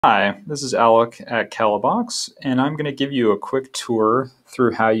Hi, this is Alec at Kalabox, and I'm going to give you a quick tour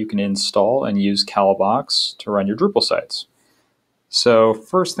through how you can install and use Kalabox to run your Drupal sites. So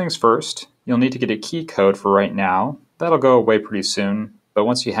first things first, you'll need to get a key code for right now. That'll go away pretty soon, but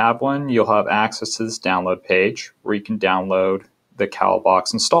once you have one, you'll have access to this download page where you can download the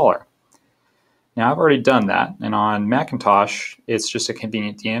Kalabox installer. Now I've already done that, and on Macintosh, it's just a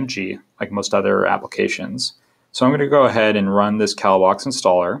convenient DMG like most other applications. So I'm going to go ahead and run this Kalabox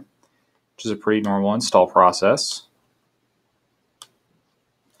installer, which is a pretty normal install process.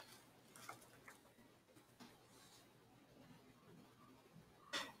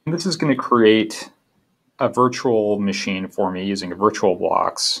 And this is going to create a virtual machine for me using virtual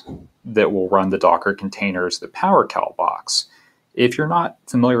blocks that will run the Docker containers that power Kalabox. If you're not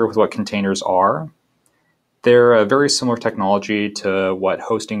familiar with what containers are, they're a very similar technology to what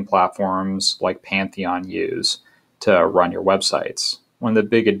hosting platforms like Pantheon use to run your websites. One of the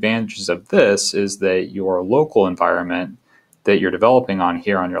big advantages of this is that your local environment that you're developing on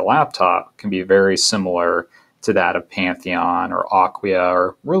here on your laptop can be very similar to that of Pantheon or Acquia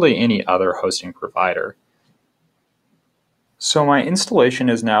or really any other hosting provider. So my installation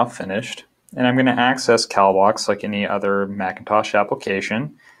is now finished, and I'm going to access Kalabox like any other Macintosh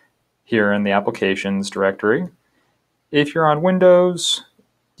application here in the Applications directory. If you're on Windows,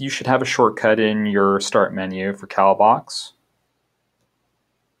 you should have a shortcut in your Start menu for Kalabox.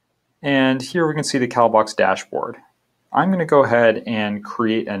 And here we can see the Kalabox dashboard. I'm going to go ahead and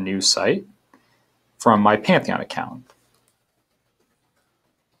create a new site from my Pantheon account.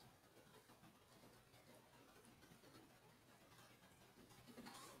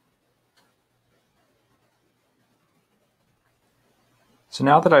 So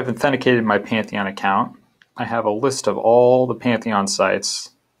now that I've authenticated my Pantheon account, I have a list of all the Pantheon sites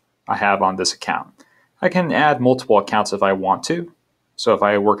I have on this account. I can add multiple accounts if I want to. So if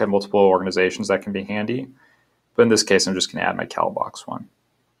I work at multiple organizations, that can be handy. But in this case, I'm just going to add my Kalabox one.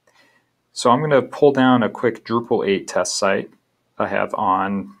 So I'm going to pull down a quick Drupal 8 test site I have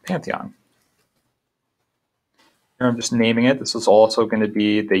on Pantheon. Here I'm just naming it. This is also going to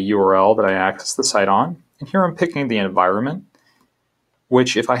be the URL that I access the site on. And here I'm picking the environment,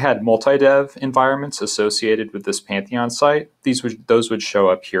 which if I had multi-dev environments associated with this Pantheon site, those would show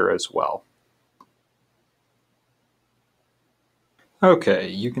up here as well. Okay,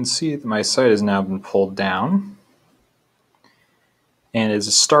 you can see that my site has now been pulled down and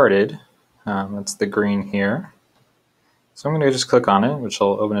is started. That's the green here. So I'm going to just click on it, which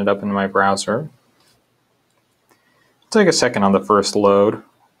will open it up in my browser. It'll take a second on the first load.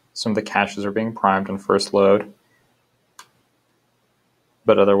 Some of the caches are being primed on first load.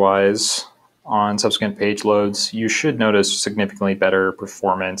 But otherwise, on subsequent page loads, you should notice significantly better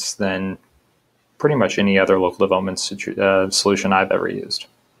performance than pretty much any other local development solution I've ever used.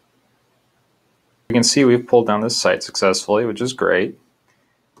 You can see we've pulled down this site successfully, which is great.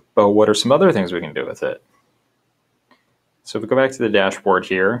 But what are some other things we can do with it? So if we go back to the dashboard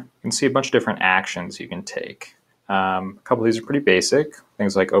here, you can see a bunch of different actions you can take. A couple of these are pretty basic,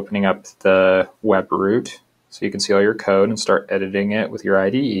 things like opening up the web root so you can see all your code and start editing it with your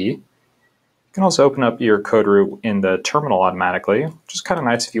IDE. You can also open up your code root in the terminal automatically, which is kind of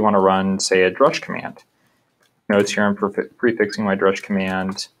nice if you want to run, say, a drush command. Notice here I'm prefixing my drush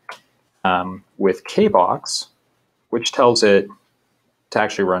command with kbox, which tells it to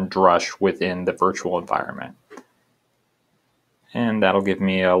actually run drush within the virtual environment. And that'll give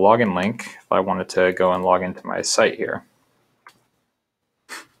me a login link if I wanted to go and log into my site here.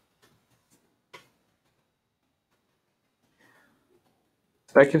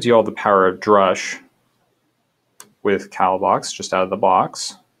 That gives you all the power of drush with Kalabox just out of the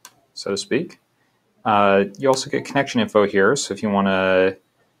box, so to speak. You also get connection info here, so if you want to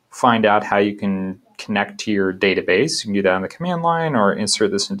find out how you can connect to your database, you can do that on the command line or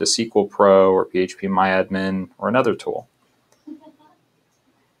insert this into SQL Pro or PHP-MyAdmin or another tool.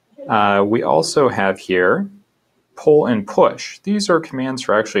 We also have here pull and push. These are commands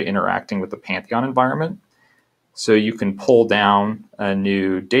for actually interacting with the Pantheon environment. So you can pull down a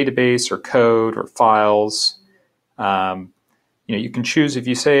new database or code or files. You can choose if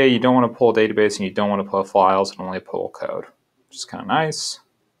you say you don't want to pull a database and you don't want to pull files and only pull code, which is kind of nice.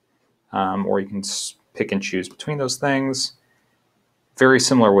 Or you can pick and choose between those things. Very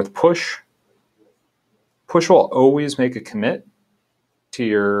similar with push. Push will always make a commit to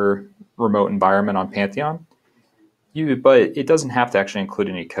your remote environment on Pantheon. But it doesn't have to actually include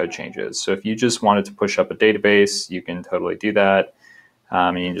any code changes. So if you just wanted to push up a database, you can totally do that.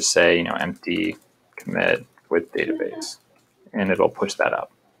 And you can just say, empty commit with database, and it'll push that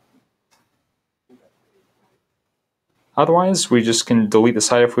up. Otherwise, we just can delete the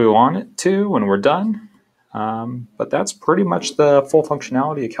site if we want it to when we're done. But that's pretty much the full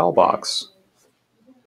functionality of Kalabox.